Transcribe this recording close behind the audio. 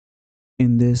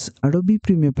In this Adobe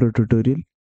Premiere Pro tutorial,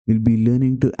 we'll be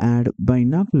learning to add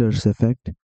binoculars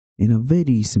effect in a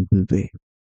very simple way.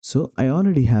 So I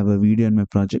already have a video in my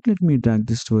project. Let me drag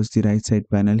this towards the right side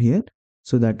panel here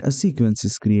so that a sequence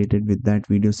is created with that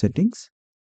video settings.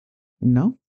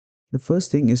 Now, the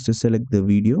first thing is to select the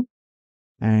video,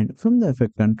 and from the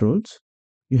effect controls,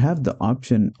 you have the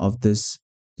option of this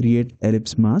create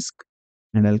ellipse mask,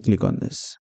 and I'll click on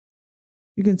this.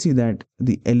 You can see that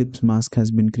the ellipse mask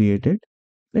has been created.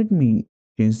 Let me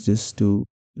change this to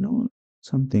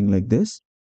something like this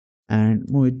and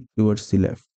move it towards the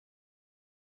left.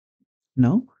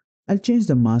 Now I'll change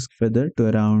the mask feather to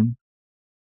around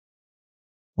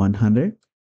 100,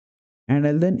 and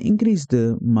I'll then increase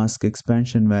the mask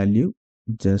expansion value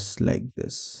just like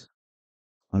this.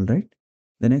 Alright,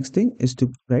 the next thing is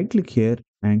to right click here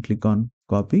and click on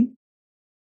copy,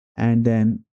 and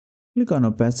then click on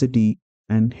opacity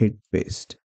and hit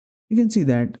paste. You can see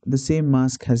that the same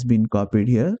mask has been copied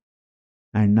here,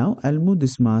 and now I'll move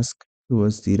this mask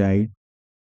towards the right,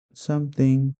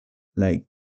 something like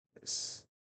this.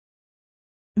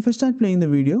 If I start playing the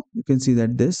video, you can see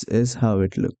that this is how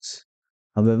it looks.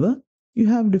 However, you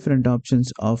have different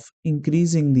options of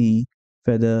increasing the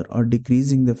feather or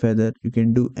decreasing the feather. You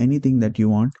can do anything that you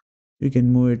want. You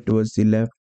can move it towards the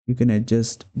left. You can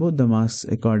adjust both the masks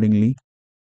accordingly.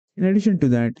 In addition to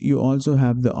that, you also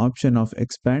have the option of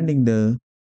expanding the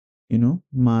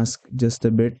mask just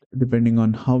a bit depending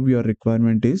on how your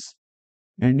requirement is,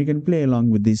 and you can play along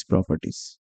with these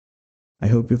properties. I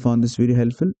hope you found this video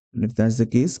helpful, and if that's the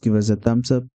case, give us a thumbs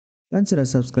up, consider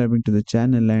subscribing to the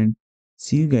channel, and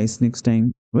see you guys next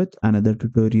time with another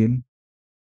tutorial.